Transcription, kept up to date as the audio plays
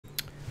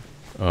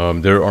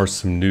There are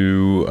some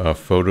new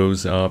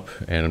photos up,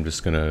 and I'm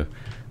just gonna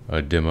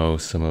demo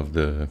some of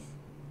the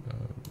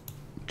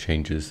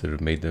changes that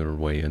have made their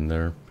way in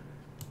there.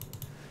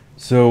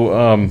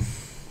 So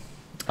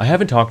I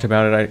haven't talked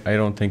about it, I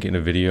don't think, in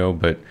a video,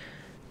 but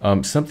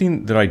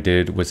something that I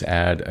did was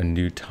add a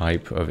new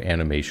type of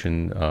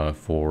animation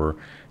for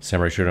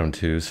Samurai Shodown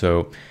 2.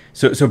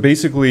 So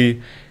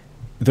basically,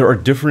 there are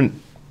different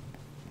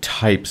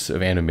types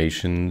of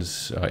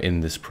animations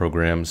in this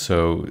program.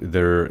 So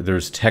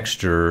there's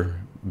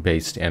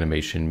texture-based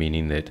animation,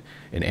 meaning that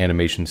an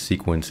animation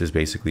sequence is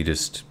basically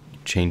just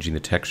changing the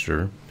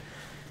texture.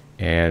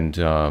 And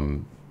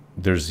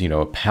there's,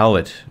 a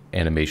palette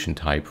animation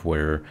type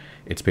where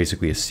it's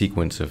basically a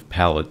sequence of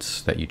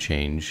palettes that you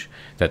change.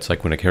 That's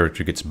like when a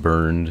character gets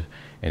burned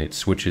and it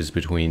switches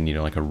between,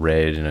 like a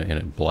red and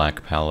a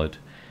black palette.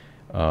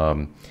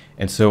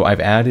 And so I've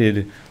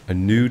added a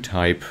new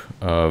type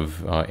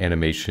of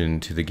animation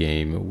to the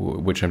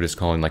game, which I'm just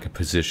calling like a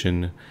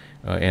position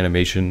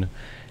animation.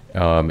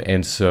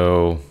 And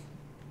so,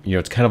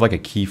 it's kind of like a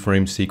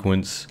keyframe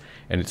sequence,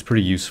 and it's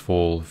pretty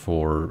useful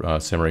for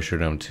Samurai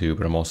Shodown 2,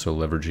 but I'm also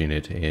leveraging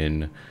it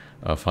in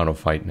Final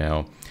Fight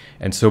now.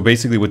 And so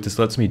basically what this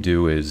lets me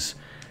do is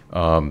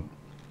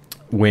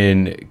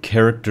when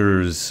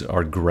characters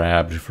are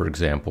grabbed, for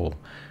example,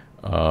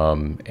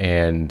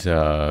 and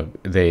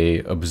they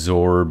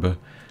absorb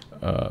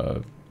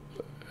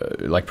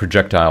like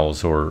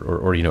projectiles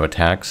or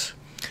attacks,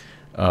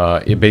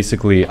 it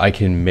basically, I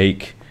can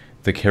make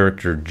the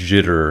character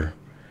jitter,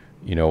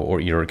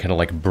 or kind of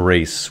like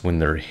brace when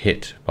they're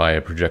hit by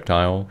a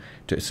projectile.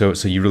 So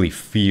you really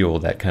feel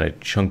that kind of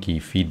chunky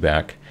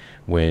feedback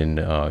when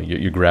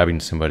you're grabbing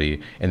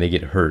somebody and they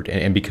get hurt.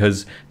 And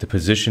because the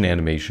position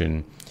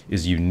animation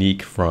is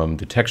unique from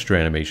the texture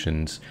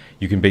animations,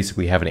 you can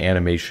basically have an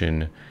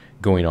animation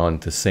going on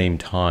at the same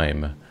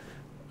time,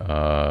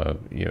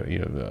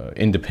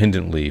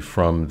 independently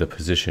from the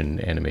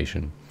position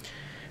animation.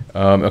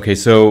 Okay,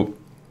 so,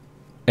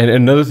 and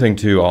another thing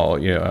too,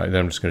 that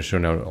I'm just going to show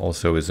now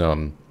also is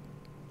I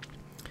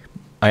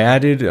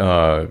added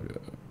a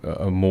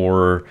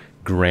more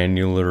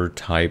granular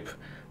type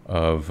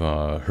of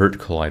hurt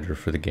collider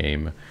for the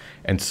game.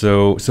 And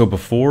so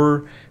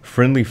before,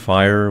 friendly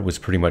fire was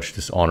pretty much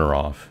just on or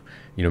off.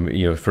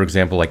 For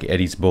example, like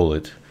Eddie's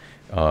bullet,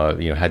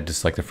 had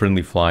just like the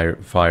friendly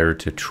fire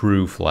to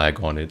true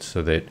flag on it,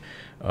 so that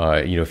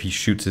if he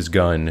shoots his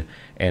gun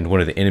and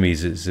one of the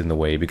enemies is in the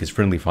way, because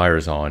friendly fire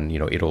is on,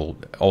 it'll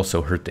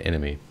also hurt the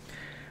enemy.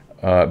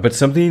 But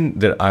something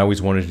that I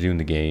always wanted to do in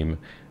the game,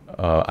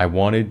 I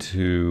wanted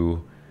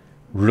to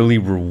really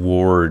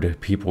reward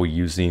people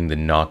using the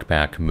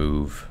knockback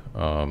move.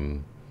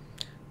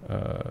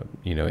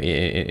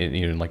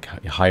 In like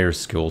higher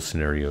skill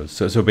scenarios.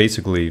 So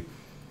basically,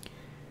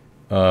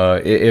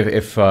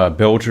 if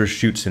Belger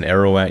shoots an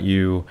arrow at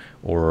you,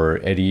 or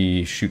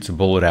Eddie shoots a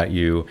bullet at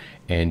you,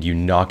 and you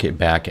knock it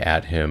back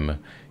at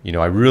him,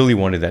 I really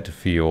wanted that to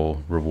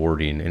feel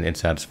rewarding and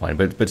satisfying.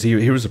 But see,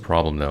 here's the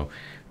problem though,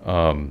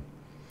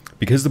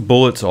 because the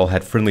bullets all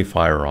had friendly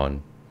fire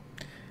on.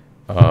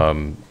 Let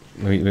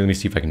me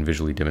see if I can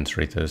visually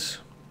demonstrate this.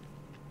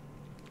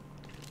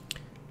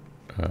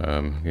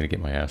 I'm gonna get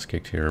my ass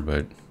kicked here,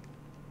 but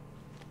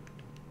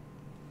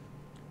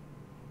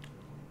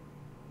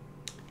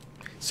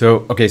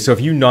so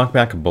if you knock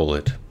back a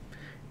bullet,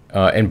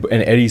 and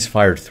Eddie's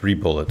fired 3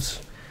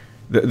 bullets,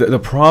 the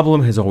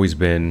problem has always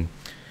been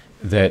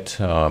that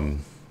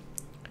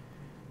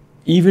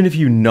even if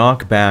you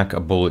knock back a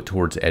bullet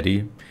towards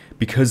Eddie,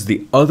 because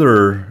the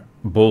other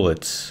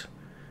bullets,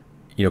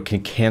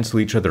 can cancel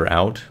each other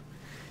out,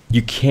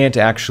 you can't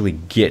actually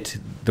get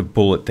the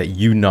bullet that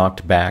you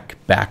knocked back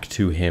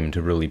to him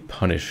to really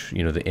punish,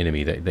 the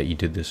enemy that you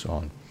did this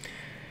on.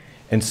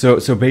 And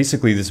so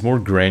basically, this more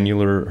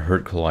granular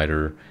hurt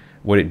collider,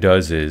 what it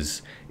does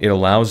is it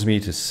allows me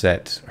to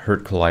set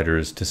hurt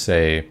colliders to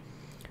say,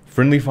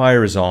 friendly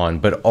fire is on,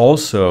 but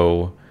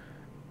also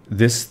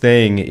this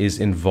thing is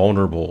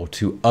invulnerable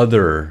to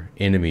other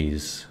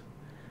enemies'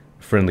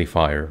 friendly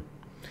fire,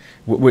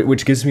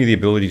 which gives me the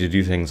ability to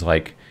do things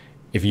like,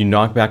 if you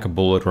knock back a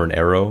bullet or an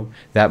arrow,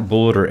 that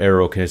bullet or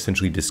arrow can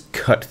essentially just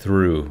cut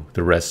through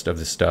the rest of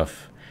the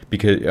stuff,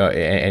 because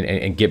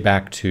and get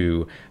back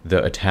to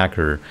the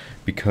attacker,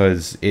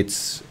 because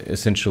it's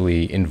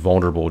essentially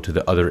invulnerable to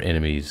the other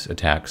enemy's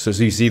attacks. So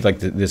you see, like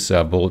this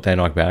bullet that I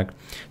knocked back.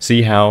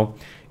 See how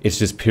it's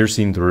just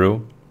piercing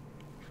through?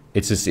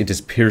 It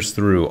just pierced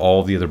through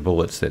all the other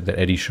bullets that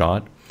Eddie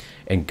shot,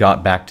 and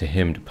got back to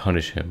him to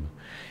punish him.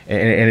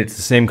 And it's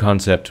the same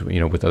concept,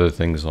 with other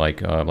things like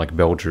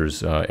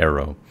Belger's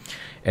arrow.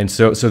 And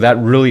so that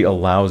really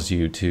allows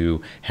you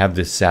to have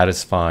this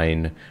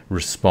satisfying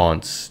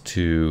response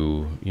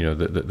to,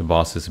 the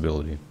boss's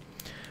ability.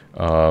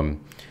 And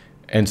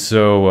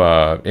so,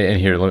 and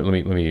here, let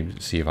me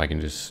see if I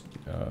can just,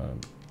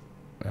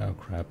 oh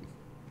crap,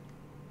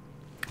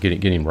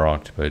 getting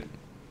rocked, but.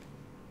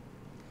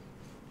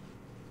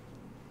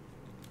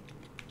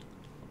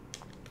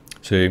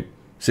 See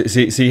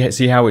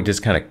how it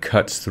just kind of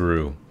cuts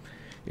through.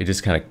 it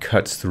just kind of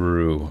cuts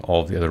through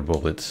all of the other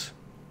bullets.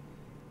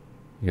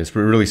 You know, it's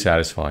really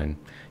satisfying,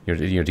 you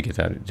know, to get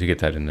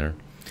that in there.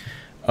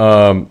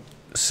 And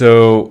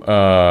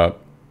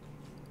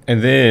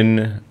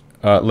then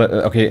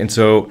okay, and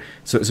so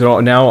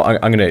now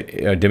I'm going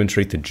to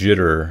demonstrate the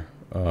jitter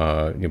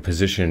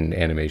position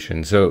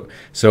animation. So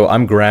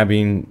I'm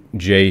grabbing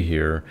Jay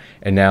here,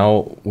 and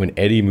now when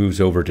Eddie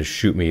moves over to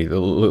shoot me,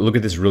 look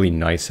at this really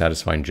nice,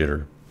 satisfying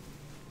jitter.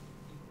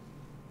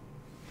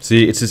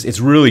 See, it's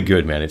really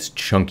good, man. It's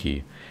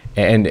chunky,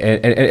 and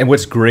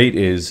what's great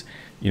is,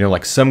 you know,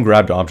 like some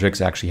grabbed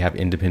objects actually have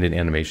independent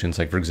animations.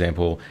 Like, for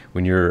example,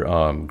 when you're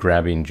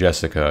grabbing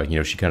Jessica, you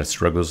know, she kind of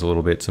struggles a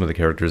little bit. Some of the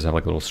characters have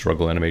like a little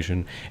struggle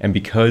animation. And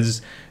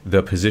because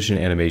the position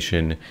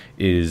animation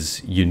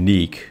is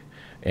unique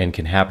and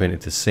can happen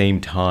at the same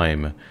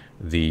time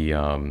the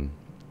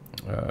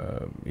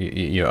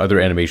you know, other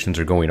animations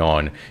are going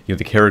on, you know,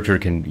 the character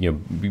can, you know,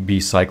 be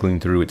cycling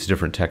through its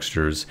different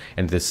textures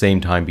and at the same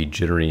time be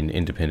jittering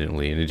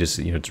independently. And it just,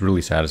 you know, it's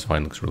really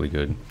satisfying, looks really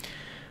good.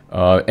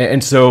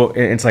 And so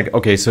it's like,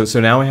 okay, so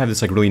now I have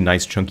this like really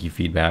nice chunky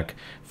feedback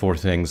for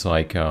things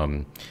like,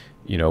 you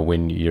know,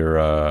 when you're,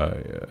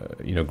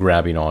 you know,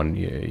 grabbing on,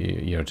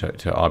 you know,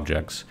 to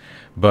objects.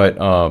 But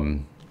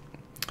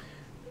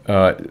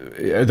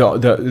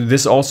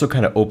this also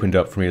kind of opened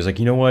up for me. I was like,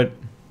 you know what,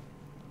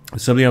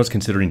 something I was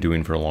considering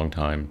doing for a long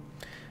time,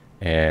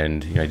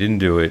 and you know, I didn't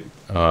do it,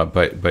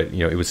 but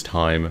you know, it was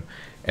time.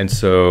 And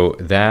so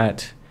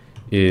that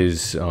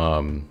is, you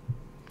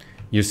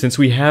know, since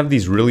we have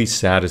these really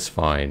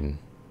satisfying,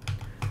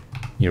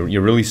 you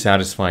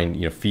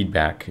know,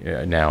 feedback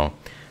now,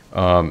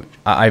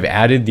 I've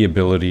added the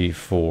ability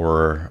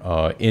for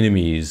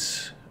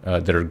enemies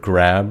that are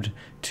grabbed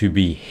to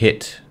be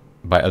hit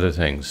by other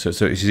things.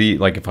 So you see,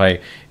 like if I,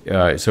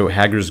 so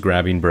Hager's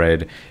grabbing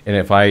bread, and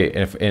if I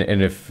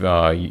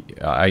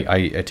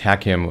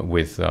attack him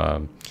with,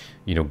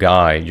 you know,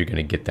 Guy, you're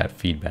gonna get that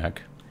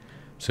feedback.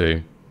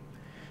 So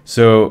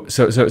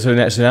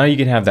now you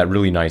can have that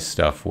really nice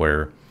stuff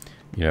where,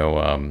 you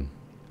know,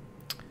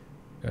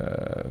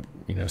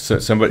 so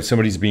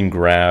somebody's being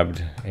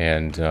grabbed,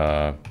 and you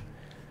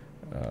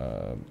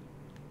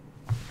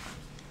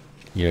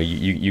know,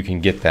 you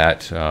can get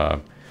that,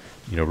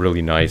 you know,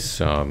 really nice.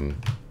 Oh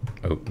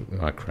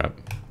crap!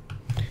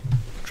 I'm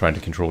trying to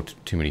control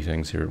too many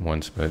things here at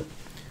once, but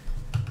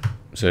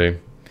so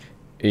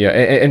yeah,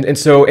 and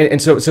so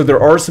there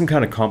are some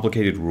kind of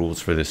complicated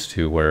rules for this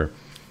too, where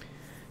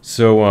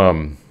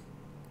so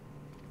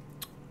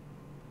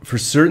for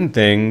certain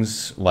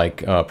things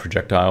like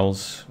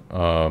projectiles,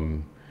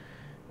 when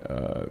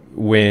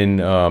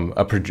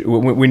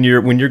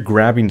you're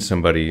grabbing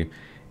somebody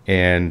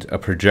and a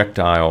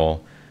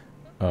projectile,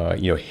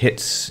 you know,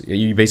 hits,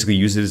 you basically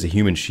use it as a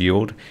human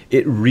shield,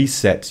 it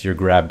resets your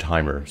grab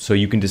timer, so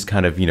you can just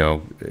kind of, you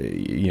know,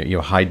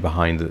 hide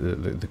behind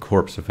the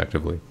corpse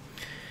effectively.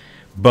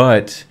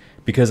 But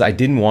because I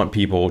didn't want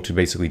people to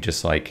basically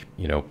just like,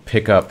 you know,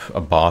 pick up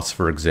a boss,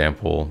 for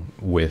example,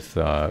 with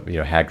you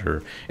know,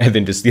 Hager, and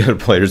then just the other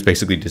players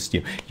basically just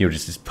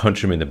just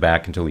punch him in the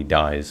back until he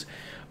dies.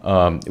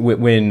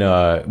 When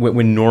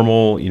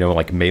normal, you know,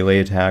 like melee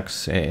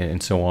attacks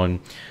and so on,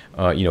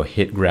 you know,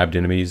 hit grabbed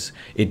enemies,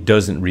 it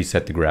doesn't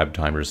reset the grab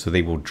timers, so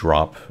they will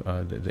drop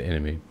the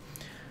enemy.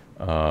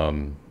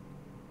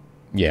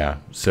 Yeah,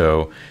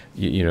 so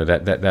you know,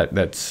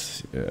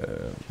 that's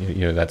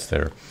you know, that's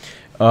there.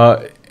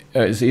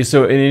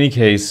 So in any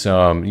case, you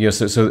know,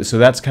 so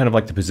that's kind of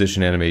like the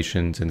position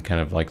animations and kind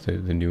of like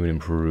the new and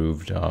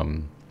improved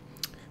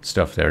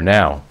stuff there.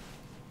 Now,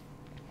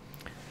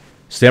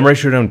 Samurai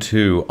Shodown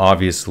 2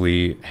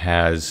 obviously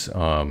has,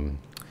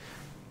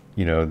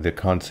 you know, the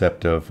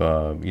concept of,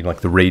 you know,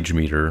 like the rage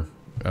meter,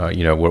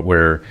 you know,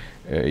 where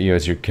you know,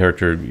 as your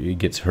character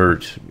gets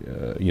hurt,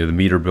 you know, the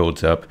meter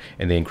builds up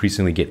and they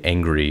increasingly get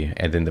angry,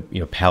 and then the,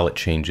 you know, palette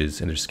changes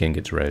and their skin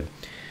gets red.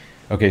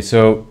 Okay,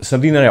 so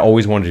something that I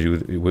always wanted to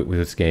do with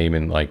this game,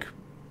 and like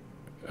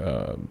you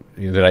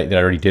know, that I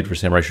already did for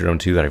Samurai Shodown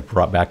 2, that I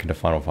brought back into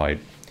Final Fight.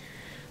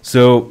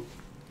 So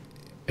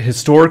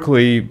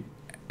historically,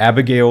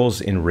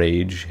 Abigail's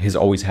Enrage has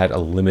always had a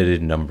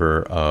limited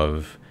number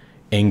of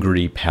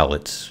angry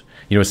palettes.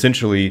 You know,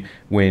 essentially,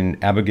 when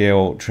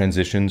Abigail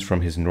transitions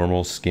from his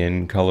normal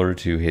skin color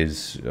to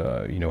his,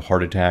 you know,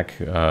 heart attack,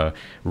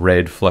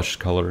 red flushed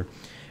color,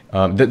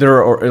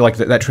 there are, like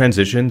that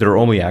transition, there are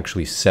only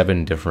actually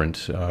 7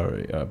 different, you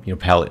know,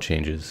 palette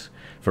changes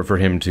for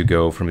him to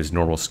go from his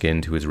normal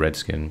skin to his red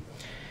skin,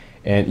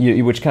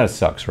 and which kind of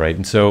sucks, right?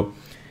 And so,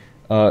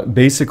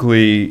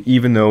 basically,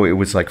 even though it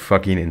was like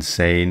fucking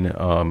insane,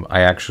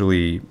 I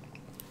actually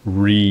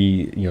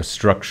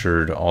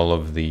structured all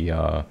of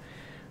the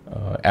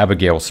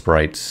Abigail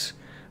sprites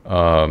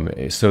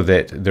so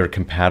that they're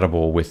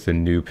compatible with the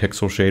new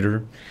pixel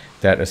shader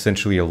that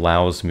essentially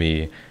allows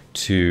me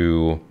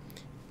to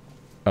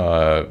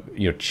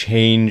you know,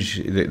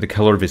 change the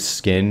color of his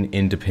skin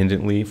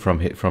independently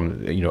from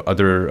you know,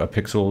 other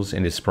pixels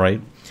in his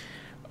sprite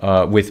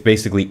with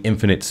basically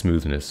infinite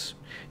smoothness.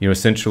 You know,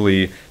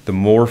 essentially, the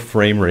more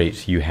frame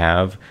rate you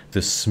have,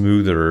 the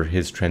smoother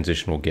his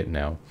transition will get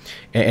now.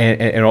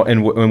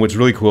 And what's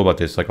really cool about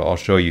this, like, I'll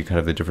show you kind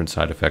of the different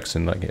side effects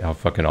and like how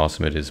fucking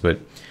awesome it is. But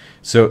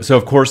so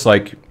of course,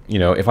 like, you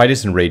know, if I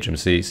just enrage him,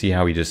 see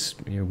how he just,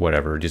 you know,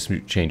 whatever, just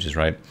changes,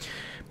 right?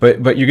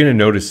 But you're gonna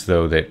notice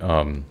though that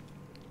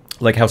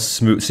like how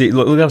smooth. See,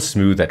 look how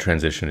smooth that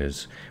transition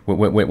is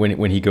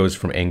when he goes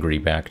from angry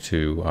back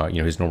to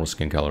you know, his normal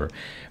skin color.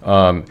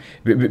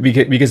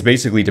 Because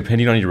basically,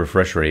 depending on your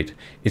refresh rate,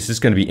 it's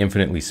just going to be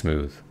infinitely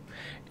smooth.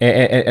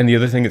 And the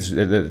other thing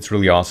that's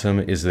really awesome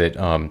is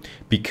that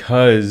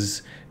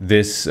because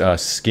this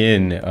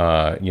skin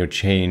you know,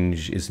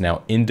 change is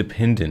now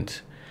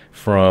independent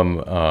from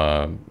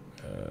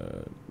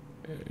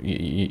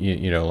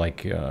you know,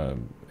 like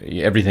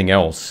everything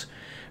else,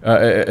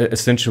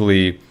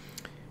 essentially.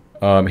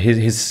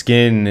 His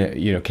skin,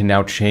 you know, can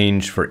now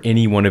change for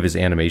any one of his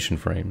animation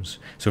frames.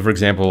 So, for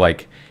example,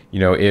 like, you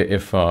know,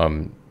 if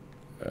you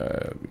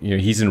know,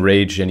 he's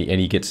enraged and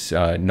he gets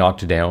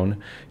knocked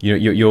down, you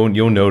know,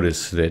 you'll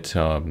notice that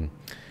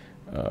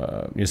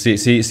you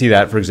see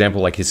that, for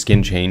example, like his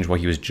skin changed while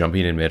he was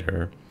jumping in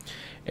midair.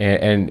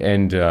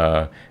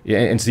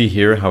 And see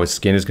here how his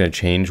skin is going to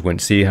change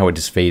see how it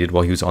just faded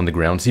while he was on the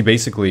ground. See,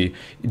 basically,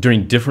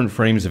 during different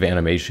frames of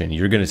animation,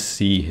 you're going to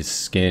see his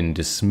skin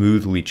just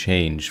smoothly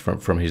change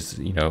from his,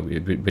 you know,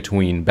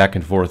 between back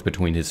and forth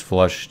between his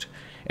flushed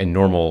and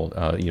normal,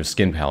 you know,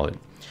 skin palette.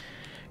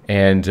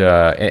 And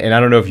I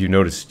don't know if you've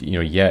noticed, you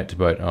know, yet,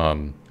 but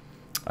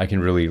I can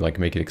really like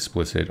make it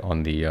explicit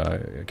on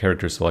the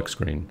character select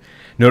screen.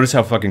 Notice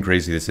how fucking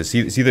crazy this is.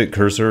 See the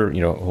cursor,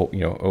 you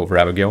know, over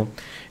Abigail,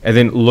 and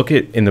then look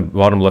at in the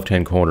bottom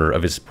left-hand corner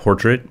of his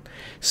portrait.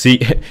 See,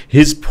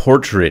 his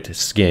portrait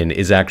skin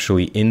is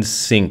actually in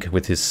sync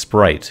with his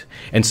sprite,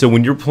 and so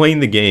when you're playing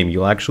the game,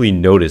 you'll actually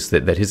notice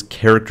that his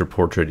character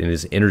portrait in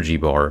his energy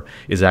bar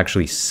is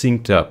actually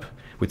synced up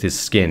with his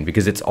skin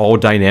because it's all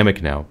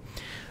dynamic now.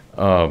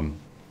 And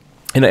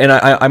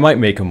I might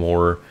make a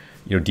more,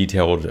 you know,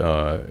 detailed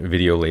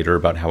video later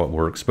about how it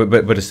works,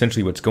 but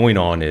essentially what's going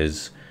on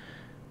is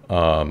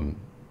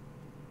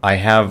I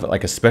have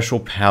like a special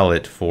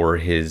palette for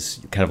his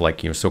kind of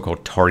like, you know,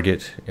 so-called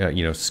target,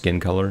 you know, skin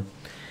color,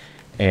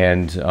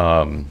 and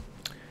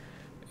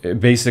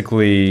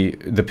basically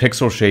the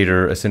pixel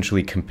shader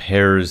essentially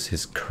compares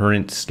his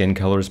current skin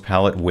colors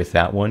palette with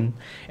that one,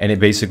 and it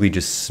basically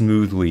just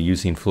smoothly,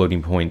 using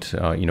floating point,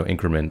 you know,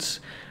 increments,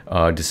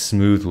 just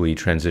smoothly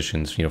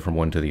transitions, you know, from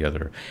one to the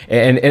other.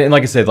 And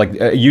like I said, like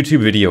a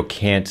YouTube video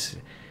can't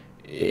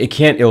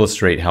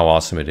illustrate how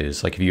awesome it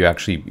is. Like if you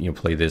actually, you know,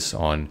 play this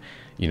on,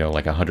 you know,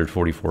 like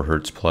 144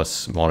 hertz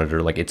plus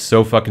monitor, like it's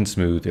so fucking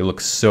smooth. It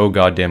looks so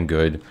goddamn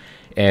good.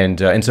 And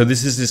so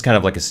this is just kind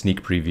of like a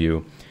sneak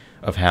preview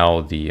of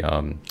how the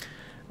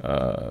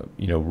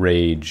you know,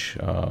 rage,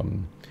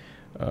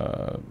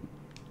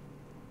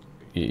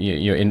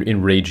 you know,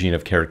 enraging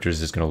of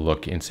characters is going to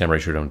look in Samurai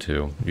Shodown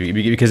 2,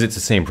 because it's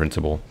the same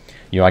principle.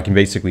 You know, I can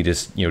basically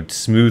just, you know,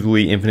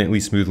 infinitely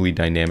smoothly,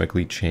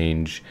 dynamically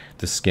change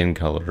the skin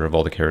color of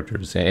all the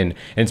characters, and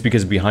it's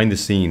because behind the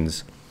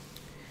scenes,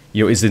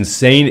 you know, as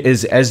insane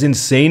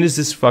as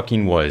this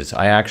fucking was,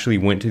 I actually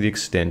went to the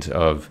extent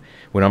of,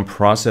 when I'm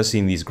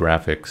processing these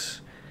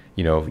graphics,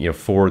 you know,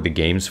 for the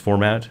games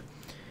format,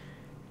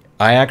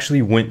 I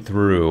actually went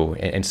through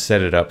and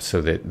set it up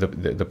so that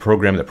the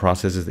program that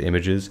processes the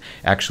images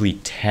actually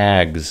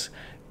tags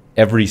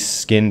every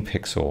skin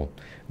pixel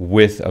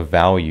with a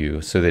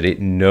value so that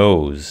it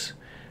knows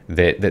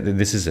that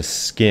this is a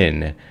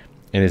skin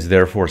and is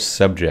therefore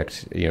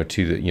subject, you know,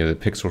 to the, you know, the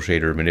pixel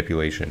shader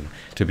manipulation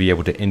to be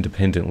able to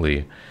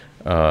independently,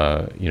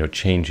 you know,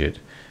 change it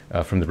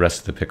from the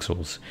rest of the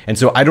pixels. And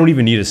so I don't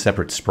even need a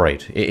separate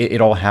sprite.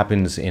 It all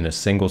happens in a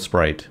single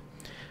sprite.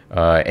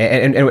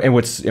 And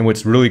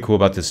what's really cool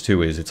about this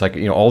too is it's like,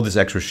 you know, all this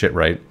extra shit,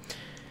 right?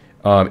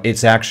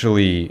 It's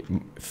actually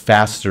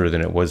faster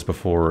than it was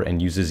before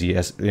and uses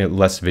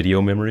less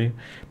video memory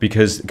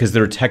because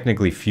there are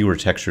technically fewer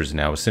textures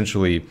now.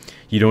 Essentially,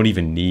 you don't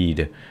even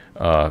need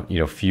you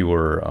know,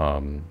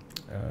 fewer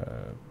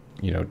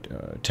you know,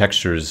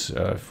 textures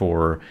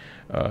for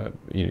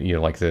you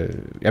know, like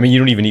I mean, you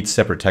don't even need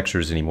separate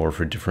textures anymore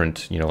for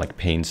different, you know, like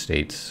pain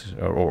states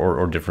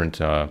or different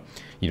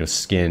you know,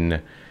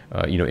 skin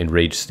you know,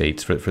 enraged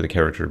states for the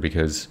character,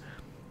 because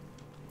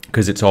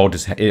it's all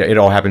just, it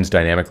all happens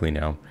dynamically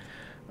now.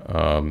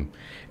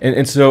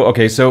 And so,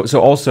 okay, so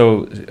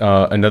also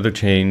another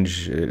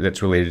change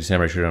that's related to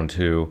Samurai Shodown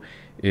 2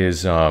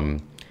 is,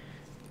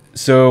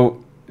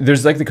 so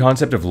there's like the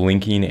concept of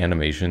linking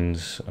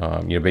animations,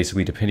 you know,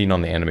 basically depending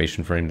on the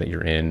animation frame that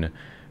you're in,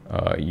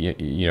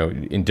 you know,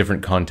 in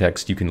different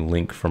contexts, you can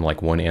link from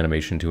like one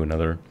animation to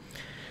another.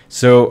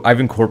 So I've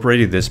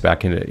incorporated this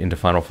back into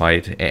Final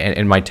Fight,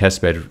 and my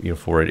test bed, you know,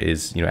 for it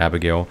is, you know,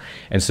 Abigail.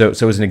 And so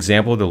as an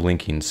example of the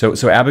linking, so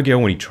Abigail,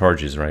 when he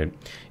charges, right,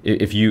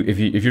 if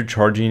you're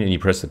charging and you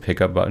press the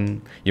pickup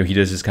button, you know, he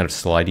does this kind of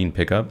sliding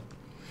pickup.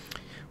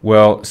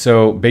 Well,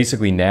 so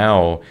basically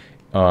now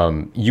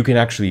you can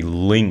actually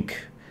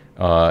link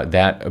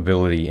that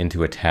ability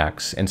into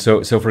attacks. And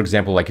so for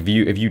example, like if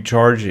you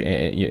charge,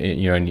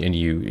 and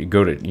you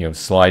go to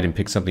slide and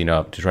pick something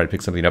up to try to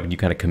pick something up, and you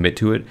kind of commit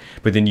to it,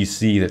 but then you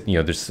see that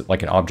there's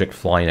like an object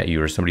flying at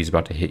you or somebody's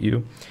about to hit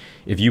you.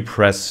 If you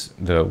press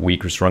the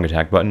weak or strong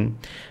attack button,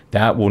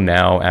 that will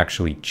now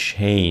actually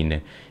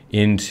chain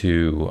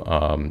into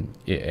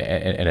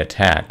an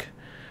attack.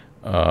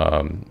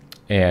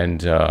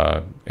 And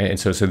so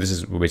this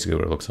is basically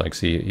what it looks like.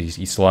 See,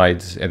 he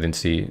slides, and then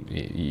see,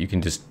 you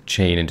can just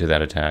chain into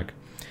that attack.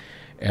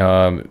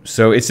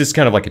 So it's just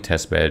kind of like a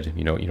test bed,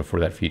 for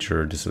that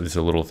feature. Just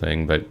a little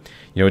thing, but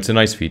it's a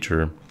nice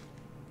feature.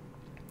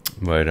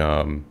 But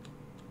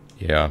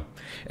yeah,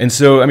 and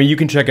so I mean, you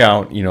can check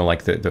out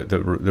like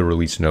the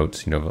release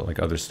notes, like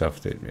other stuff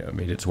that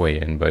made its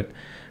way in, but.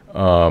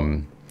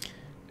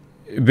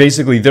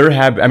 Basically,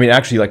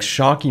 actually, like,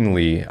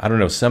 shockingly, I don't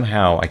know,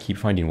 somehow I keep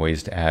finding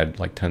ways to add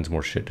like tons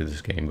more shit to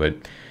this game, but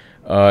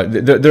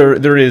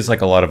there is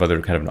like a lot of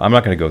other kind of, I'm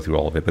not going to go through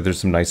all of it, but there's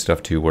some nice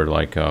stuff too, where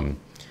like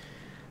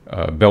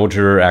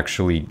Belger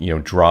actually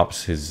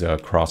drops his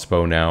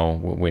crossbow now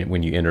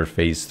when you enter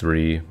phase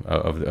 3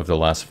 of the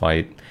last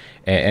fight,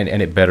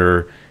 and it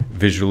better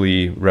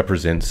visually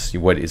represents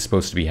what is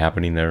supposed to be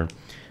happening there.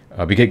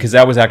 Because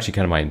that was actually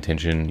kind of my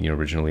intention,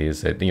 originally,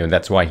 is that,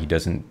 that's why he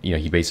doesn't,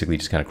 he basically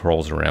just kind of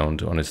crawls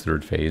around on his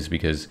 3rd phase,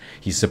 because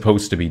he's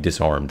supposed to be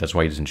disarmed. That's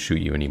why he doesn't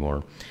shoot you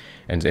anymore.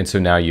 And so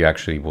now you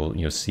actually will,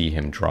 see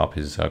him drop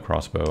his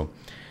crossbow.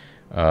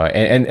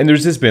 And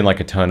there's just been like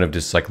a ton of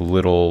just like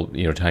little,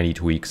 tiny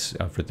tweaks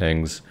for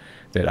things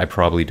that I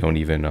probably don't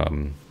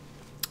even,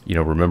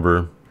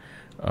 remember.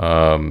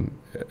 But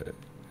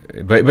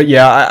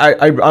yeah,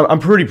 I'm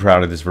pretty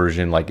proud of this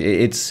version. Like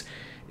it's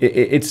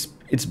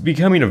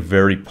becoming a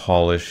very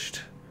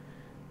polished,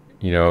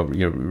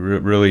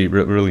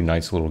 really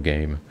nice little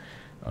game.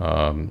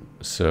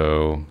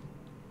 So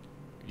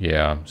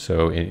yeah,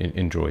 so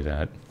enjoy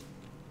that.